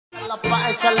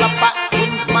សិល្បៈ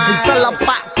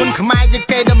គុណខ្មែរជា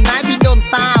កេរដំណែលពីដូន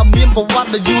តាមានប្រវត្តិ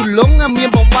ដ៏យូរលង់មាន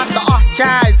ប្រវត្តិដ៏អស្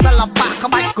ចារ្យសិល្បៈក្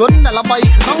បាច់គុណដែលល្បី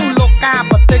ក្នុងលោកកា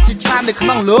ប្រទេសជាច្រើននៅក្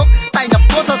នុងលោកតែតែ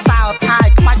ពុទ្ធសាសនាថា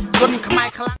ក្បាច់គុណខ្មែរ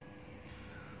ខ្លាំង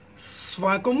ស្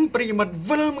វាគមន៍ប្រិយមិត្ត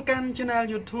វិលមកកាន់ Channel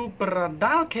YouTube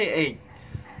PRODAL KH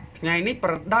ថ្ងៃនេះ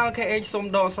PRODAL KH សូម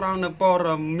ដកស្រង់នៅព័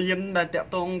ត៌មានដែលតាក់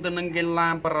ទងទៅនឹងកីឡា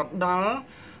ប្រដាល់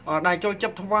ដែលចូលចិ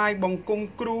ត្តថ្វាយបង្គំ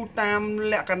គ្រូតាម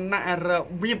លក្ខណៈរ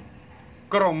បៀប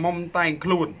ក្រមុំតែងខ្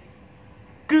លួន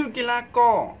គឺកីឡាក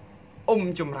រអ៊ុំ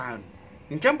ចម្រើន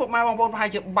អញ្ចឹងពុកម៉ែបងប្អូនប្រហែល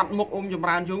ជាបាត់មុខអ៊ុំចម្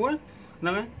រើនយូរហ្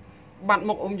នឹងហើយបាត់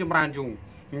មុខអ៊ុំចម្រើនយូរ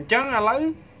អញ្ចឹងឥឡូវ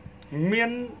មាន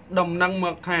ដំណឹងម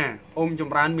កថាអ៊ុំច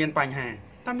ម្រើនមានបញ្ហា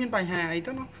តើមានបញ្ហាអី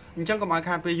ទៅនោះអញ្ចឹងកុំឲ្យ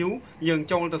ខាតពេលយូរយើង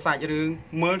ចូលទៅសាច់រឿង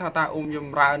មើលថាតើអ៊ុំច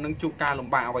ម្រើននឹងជួបការលំ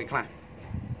បាកអ្វីខ្លះ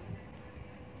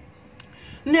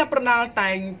អ្នកប្រដាល់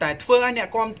តែងតែធ្វើឲ្យអ្នក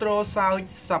គាំទ្រសើច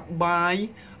សប្បាយ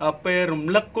ពេលរំ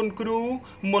លឹកគុណគ្រូ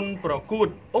មុនប្រកួត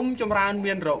អ៊ុំចម្រើន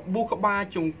មានរបួសក្បាល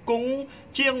ជង្គង់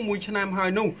ជាង1ឆ្នាំហើយ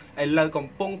នោះឥឡូវកំ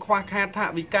ពុងខ្វះខាតថ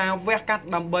វិកាវះកាត់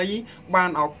ដើម្បីបាន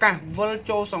ឱកាសវិល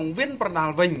ចូលសង្វៀនប្រដា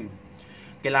ល់វិញ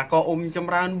កីឡាករអ៊ុំច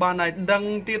ម្រើនបានឲ្យដឹង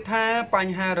ទៀតថាប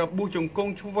ញ្ហារបួសជង្គ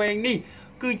ង់ឆ្វេងនេះ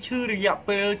គឺឈឺរយៈ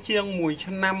ពេលជាង1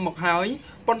ឆ្នាំមកហើយ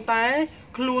ប៉ុន្តែ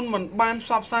ខ្លួនមិនបានផ្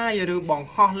សព្វផ្សាយឬបង្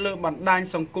ហោះលើបណ្ដាញ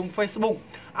សង្គម Facebook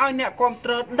ឲ្យអ្នកគាំទ្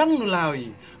រដឹងនោះឡើយ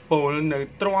ពលនៅ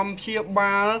ទ្រាំព្យា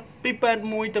បាលពីពេទ្យ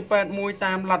មួយទៅពេទ្យមួយ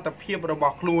តាមលទ្ធភាពរប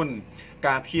ស់ខ្លួន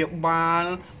ការព្យាបាល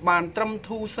បានត្រឹម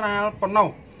ធូរស្រាលប៉ុណ្ណោះ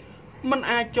មិន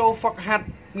អាចចូលហ្វឹកហាត់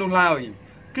នោះឡើយ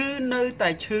គឺនៅតែ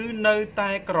ឈឺនៅតែ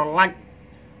ក្រឡាច់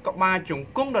ក្បាលជង្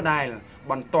គង់ដដែល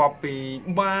បន្ទាប់ពី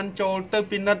បានចូលទៅ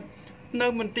ពិនិត្យនៅ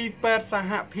មន្ទីរពេទ្យស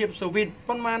ហភាពសូវៀត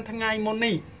ប៉ុន្មានថ្ងៃមុន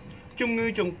នេះជំងឺ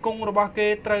ជង្គង់របស់គេ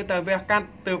ត្រូវតែវះកាត់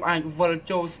ទើបអាចវិល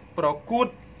ចូលប្រកួត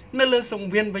នៅលើសង្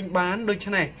វៀនវិញបានដូ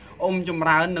ច្នេះអ៊ុំចម្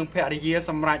រើននិងភរិយា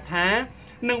សម្រេចថា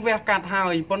នឹងវះកាត់ហើ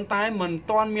យប៉ុន្តែមិន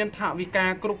ទាន់មានថវិកា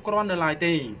គ្រប់គ្រាន់នៅឡើយ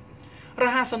ទេរ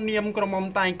ហស្សនាមក្រមុំ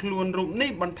តែងខ្លួនរូបនេះ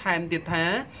បន្ថែមទៀតថា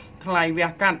ថ្លៃវះ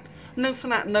កាត់នឹងស្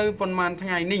នាក់នៅប៉ុន្មានថ្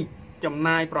ងៃនេះចំ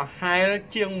ណាយប្រហែល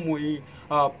ជាង$1000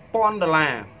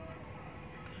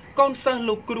កូនសិស្ស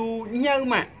លោកគ្រូញ៉ៅ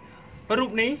ម៉ាក់រូ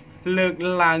បនេះលើក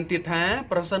ឡើងទៀតថា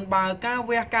ប្រសិនបើការ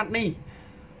វះកាត់នេះ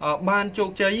បានជោគ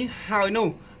ជ័យហើយនោះ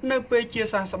នៅពេលជា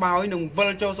សះស្បើយនឹងវិល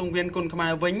ចូលសង្វៀនគុណខ្មែ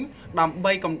រវិញដើម្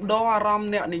បីកំដរអារម្មណ៍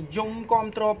អ្នកនិយមគាំ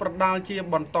ទ្រប្រដាល់ជា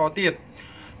បន្តទៀត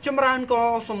ចម្រើនក៏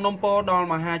សំណូមពរដល់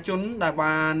មហាជន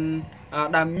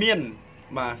ដែលមាន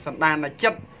សន្តានចិ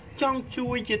ត្តចង់ជួ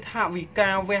យជាថវិកា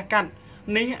វះកាត់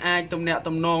នេះអាចទំនាក់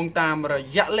ទំនងតាមរ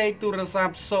យៈលេខទូរស័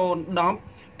ព្ទ010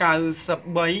 93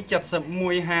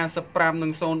 71 55 និ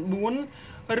ង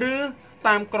04ឬ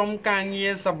តាមក្រុមការងា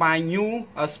រសបាយ New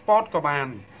Sport ក៏បាន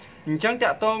អញ្ចឹងតា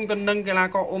ក់ទងទៅនឹងកីឡា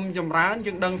ករអ៊ុំចម្រើន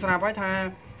យើងដឹងស្រាប់ហើយថា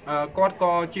គាត់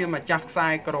ក៏ជាម្ចាស់ខ្សែ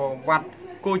ក្រវ៉ាត់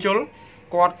គូជុល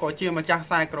គាត់ក៏ជាម្ចាស់ខ្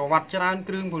សែក្រវ៉ាត់ច្រើន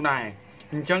គ្រឿងផងដែរ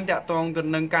អញ្ចឹងតាក់ទងទៅ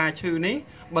នឹងការឈឺនេះ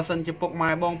បើសិនជាពុក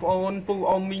ម៉ែបងប្អូនពូ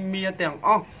អ៊ំមីងមៀទាំងអ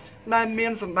ស់ដែលមា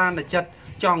នសន្តានចិត្ត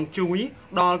ចង់ជួយ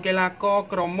ដល់កីឡាករ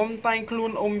ក្រមុំតែងខ្លួ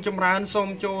នអ៊ុំចម្រើនសូម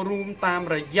ចូលរួមតាម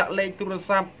រយៈលេខទូរ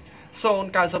ស័ព្ទ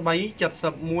093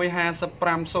 71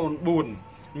 55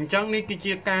 04អញ្ចឹងនេះគឺ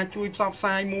ជាការជួយផ្សព្វផ្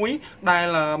សាយមួយដែល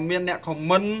មានអ្នកខម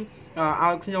មិន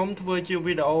ឲ្យខ្ញុំធ្វើជា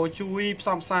វីដេអូជួយផ្ស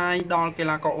ព្វផ្សាយដល់កី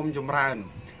ឡាករអ៊ុំចម្រើន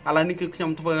ឥឡូវនេះគឺខ្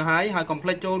ញុំធ្វើហើយកុំភ្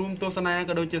លេចចូលរួមទស្សនា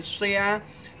ក៏ដូចជា share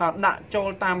ដាក់ចូល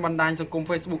តាមបណ្ដាញសង្គម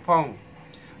Facebook ផង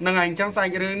នឹងហើយអញ្ចឹងសា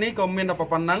ច់រឿងនេះក៏មានតែ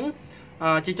ប៉ុណ្្នឹង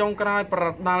ជាចុងក្រោយ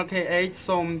PRODAL KH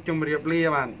សូមជម្រាបលា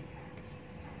បាទ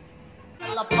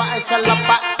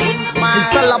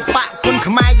សិល្បៈគុណ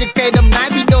ខ្មែរជាកេរដំណែល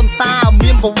ពីដូនតា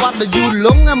មានប្រវត្តិដ៏យូរល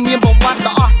ង់មានប្រវត្តិ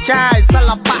ដ៏អស្ចារ្យសិ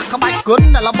ល្បៈក្បាច់គុណ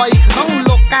ដែលល្បីក្នុង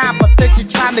លោកកាប្រទេសជា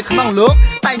ច្រើននៅក្នុងលោក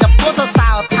តែតែពុទ្ធសា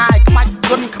សនា